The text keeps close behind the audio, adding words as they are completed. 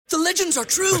The legends are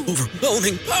true.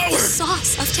 Overwhelming power!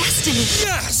 Sauce of destiny.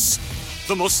 Yes!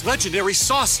 The most legendary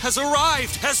sauce has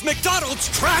arrived as McDonald's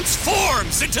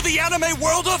transforms into the anime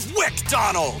world of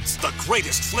WickDonald's. The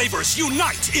greatest flavors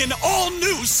unite in all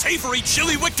new savory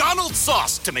chili McDonald's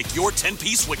sauce to make your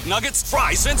 10-piece Wick Nuggets,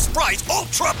 fries, and Sprite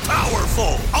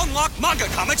ultra-powerful. Unlock manga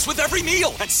comics with every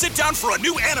meal and sit down for a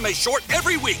new anime short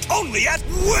every week only at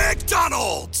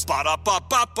WickDonald's.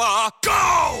 Ba-da-ba-ba-ba,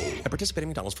 go! At participating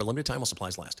McDonald's for a limited time while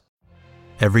supplies last.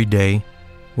 Every day,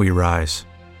 we rise,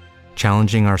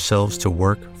 challenging ourselves to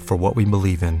work for what we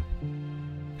believe in.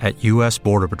 At U.S.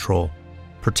 Border Patrol,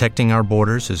 protecting our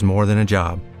borders is more than a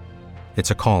job. It's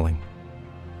a calling.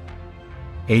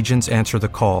 Agents answer the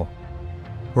call,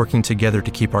 working together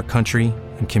to keep our country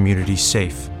and communities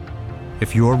safe.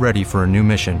 If you're ready for a new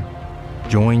mission,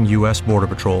 join U.S. Border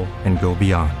Patrol and go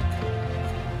beyond.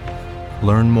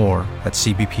 Learn more at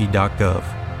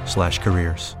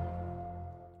cbp.gov/careers.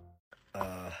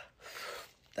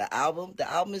 The album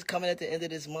is coming at the end of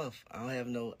this month. I don't have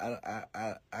no, I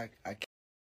can't.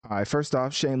 All right, first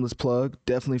off, shameless plug.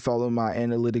 Definitely follow my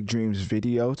Analytic Dreams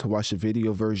video to watch the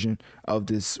video version of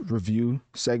this review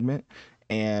segment.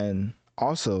 And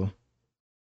also,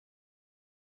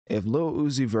 if Lil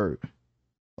Uzi Vert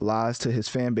lies to his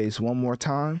fan base one more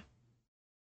time,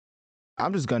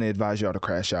 I'm just gonna advise y'all to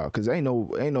crash out, because ain't no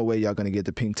way y'all gonna get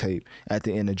the pink tape at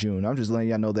the end of June. I'm just letting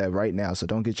y'all know that right now, so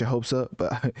don't get your hopes up.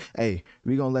 But hey,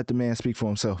 we gonna let the man speak for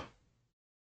himself.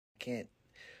 Can't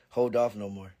hold off no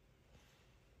more.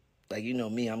 Like, you know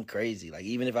me, I'm crazy. Like,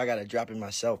 even if I gotta drop it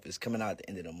myself, it's coming out at the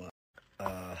end of the month.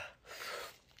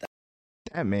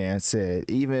 That man said,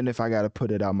 even if I gotta put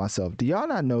it out myself. Do y'all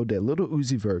not know that Lil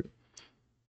Uzi Vert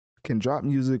can drop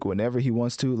music whenever he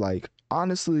wants to? Like,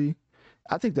 honestly,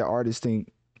 I think that artists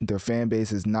think their fan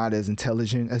base is not as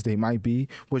intelligent as they might be,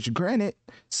 which, granted,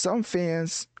 some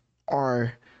fans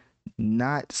are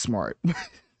not smart,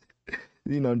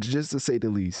 you know, just to say the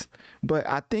least. But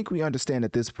I think we understand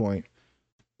at this point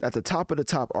that the top of the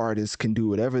top artists can do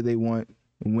whatever they want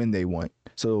when they want.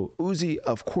 So Uzi,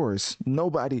 of course,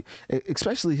 nobody,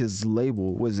 especially his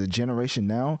label, was a Generation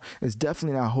Now, is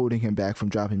definitely not holding him back from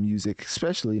dropping music,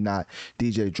 especially not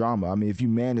DJ Drama. I mean, if you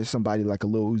manage somebody like a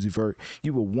Lil Uzi Vert,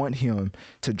 you would want him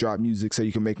to drop music so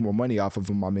you can make more money off of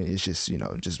him. I mean, it's just, you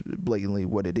know, just blatantly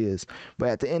what it is. But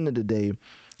at the end of the day,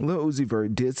 Lil Uzi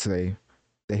Vert did say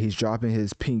that he's dropping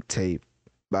his pink tape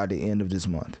by the end of this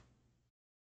month.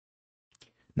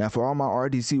 Now, for all my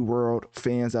RDC World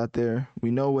fans out there,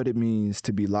 we know what it means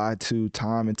to be lied to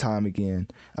time and time again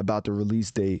about the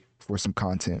release date for some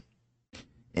content.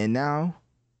 And now,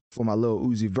 for my Lil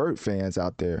Uzi Vert fans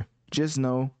out there, just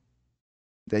know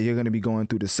that you're going to be going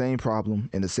through the same problem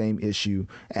and the same issue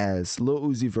as Lil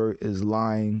Uzi Vert is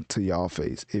lying to y'all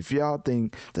face. If y'all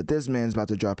think that this man's about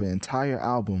to drop an entire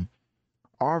album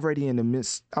already in the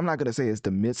midst, I'm not going to say it's the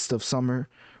midst of summer,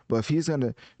 but if he's going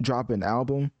to drop an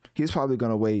album, he's probably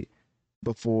going to wait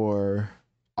before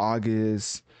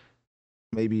August,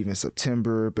 maybe even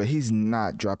September, but he's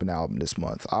not dropping an album this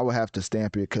month. I would have to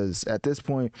stamp it, because at this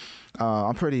point,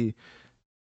 I don't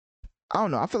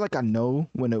know. I feel like I know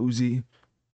when the Uzi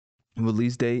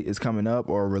release date is coming up,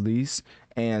 or release.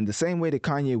 And the same way that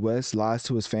Kanye West lies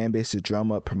to his fan base to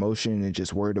drum up promotion and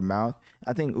just word of mouth,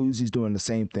 I think Uzi's doing the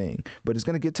same thing. But it's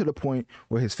going to get to the point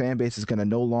where his fan base is going to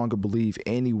no longer believe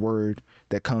any word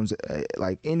that comes,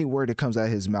 like any word that comes out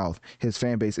of his mouth, his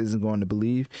fan base isn't going to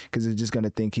believe, because they're just going to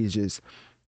think he's just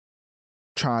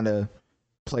trying to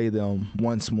play them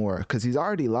once more. Because he's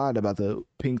already lied about the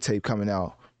pink tape coming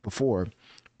out before.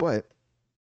 But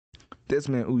this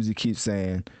man Uzi keeps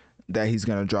saying that he's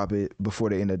going to drop it before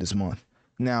the end of this month.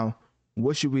 Now,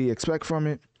 what should we expect from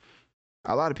it?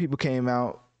 A lot of people came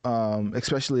out,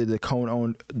 especially the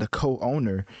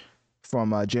co-owner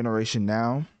from Generation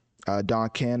Now, Don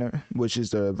Canner, which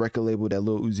is the record label that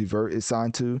Lil Uzi Vert is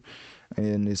signed to,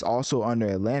 and is also under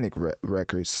Atlantic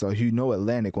Records. So you know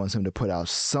Atlantic wants him to put out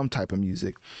some type of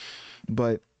music.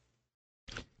 But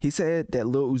he said that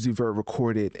Lil Uzi Vert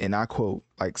recorded, and I quote,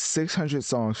 like 600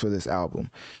 songs for this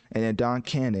album. And then Don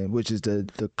Cannon, which is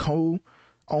the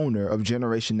co-owner of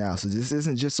Generation Now. So this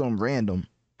isn't just some random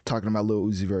talking about Lil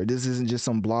Uzi Vert. This isn't just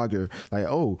some blogger like,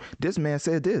 oh, this man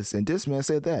said this and this man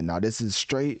said that. Now, this is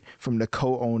straight from the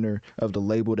co-owner of the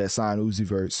label that signed Uzi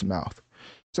Vert's mouth.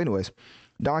 So anyways,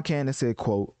 Don Cannon said,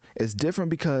 quote, "It's different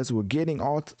because we're getting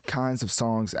all kinds of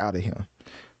songs out of him.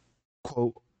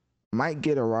 Quote, might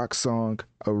get a rock song,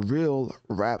 a real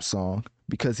rap song,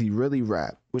 because he really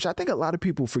rap," which I think a lot of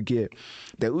people forget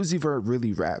that Uzi Vert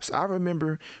really raps. I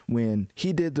remember when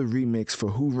he did the remix for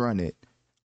Who Run It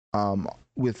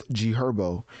with G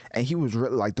Herbo, and he was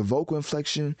really like the vocal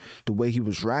inflection, the way he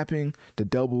was rapping, the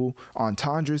double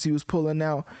entendres he was pulling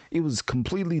out, it was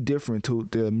completely different to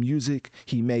the music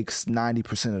he makes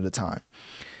 90% of the time.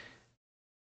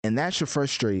 And that should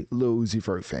frustrate Lil Uzi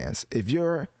Vert fans. If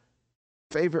your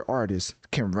favorite artist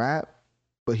can rap,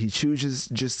 but he chooses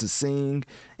just to sing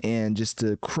and just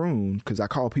to croon, because I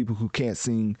call people who can't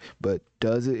sing but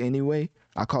does it anyway,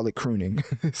 I call it crooning.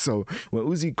 So when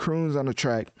Uzi croons on a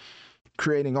track,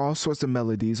 creating all sorts of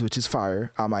melodies, which is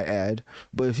fire, I might add,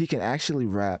 but if he can actually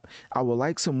rap, I would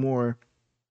like some more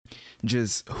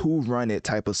just who run it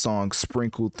type of songs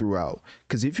sprinkled throughout.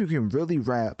 Because if you can really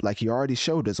rap like he already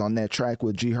showed us on that track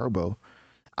with G Herbo,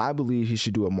 I believe he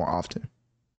should do it more often.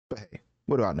 But hey,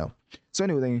 what do I know? So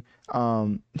anyway,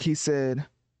 he said,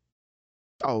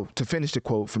 to finish the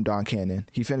quote from Don Cannon,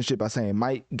 he finished it by saying,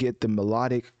 might get the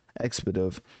melodic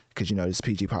expletive, because this is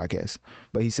PG podcast,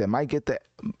 but he said, might get the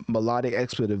melodic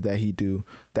expletive that he do.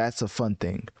 That's a fun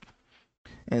thing.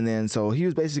 And then, so he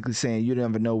was basically saying, you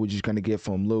never know what you're going to get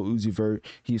from Lil Uzi Vert.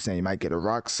 He was saying you might get a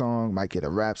rock song, might get a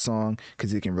rap song,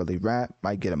 because he can really rap,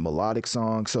 might get a melodic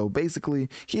song. So basically,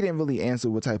 he didn't really answer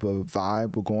what type of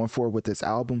vibe we're going for with this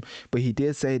album, but he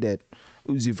did say that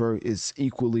Uzi Vert is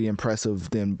equally impressive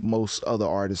than most other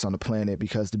artists on the planet,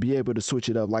 because to be able to switch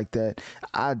it up like that,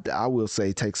 I will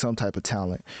say takes some type of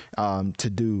talent to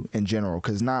do in general,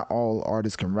 because not all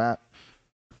artists can rap.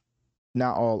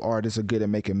 Not all artists are good at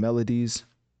making melodies.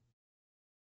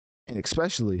 And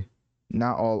especially,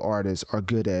 not all artists are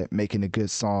good at making a good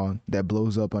song that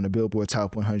blows up on the Billboard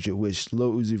Top 100, which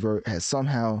Lil Uzi Vert has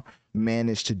somehow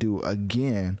managed to do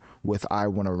again with I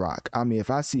Wanna Rock. I mean, if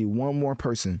I see one more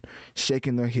person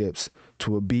shaking their hips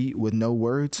to a beat with no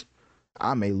words,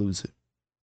 I may lose it.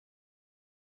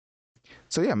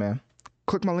 So yeah, man.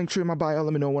 Click my link tree in my bio.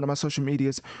 Let me know on one of my social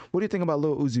medias. What do you think about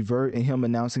Lil Uzi Vert and him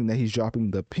announcing that he's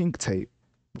dropping the Pink tape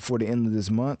before the end of this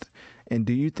month? And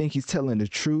do you think he's telling the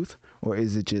truth, or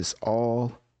is it just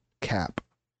all cap?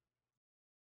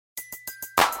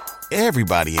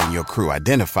 Everybody in your crew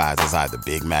identifies as either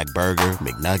Big Mac Burger,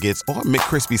 McNuggets, or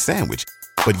McCrispy Sandwich.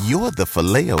 But you're the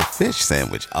Filet-O-Fish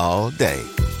Sandwich all day.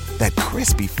 That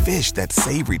crispy fish, that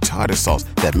savory tartar sauce,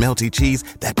 that melty cheese,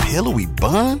 that pillowy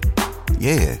bun.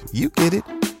 Yeah, you get it.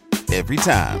 Every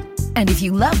time. And if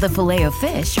you love the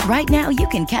Filet-O-Fish, right now you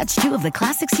can catch two of the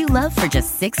classics you love for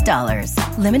just $6.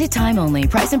 Limited time only.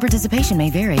 Price and participation may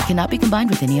vary. Cannot be combined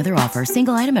with any other offer.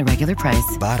 Single item at regular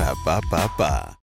price. Ba-da-ba-ba-ba.